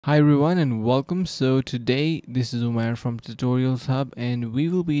Hi everyone and welcome. So today this is Umar from TutorialsHub and we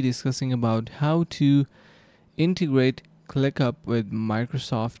will be discussing about how to integrate Clickup with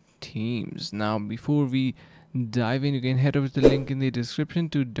Microsoft Teams. Now before we dive in, you can head over to the link in the description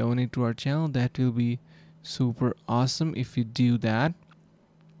to donate to our channel. That will be super awesome if you do that.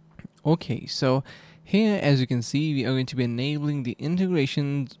 Okay, so here as you can see we are going to be enabling the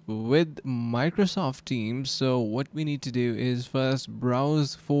integrations with Microsoft Teams. So what we need to do is first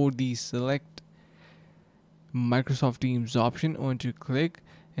browse for the select Microsoft Teams option. I want to click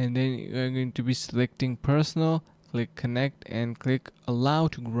and then you're going to be selecting personal, click connect and click allow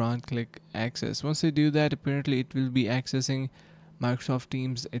to grant click access. Once you do that, apparently it will be accessing Microsoft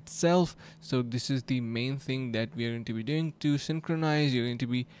Teams itself. So this is the main thing that we are going to be doing. To synchronize, you're going to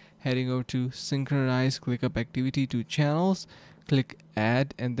be heading over to synchronize ClickUp activity to channels, click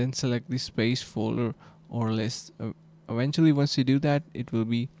add and then select the space folder or list. Eventually once you do that, it will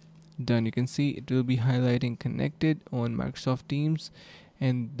be done. You can see it will be highlighting connected on Microsoft Teams,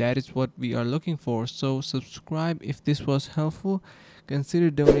 and that is what we are looking for. So subscribe if this was helpful.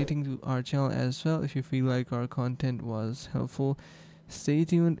 Consider donating to our channel as well if you feel like our content was helpful. Stay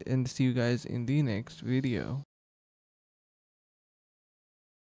tuned and see you guys in the next video.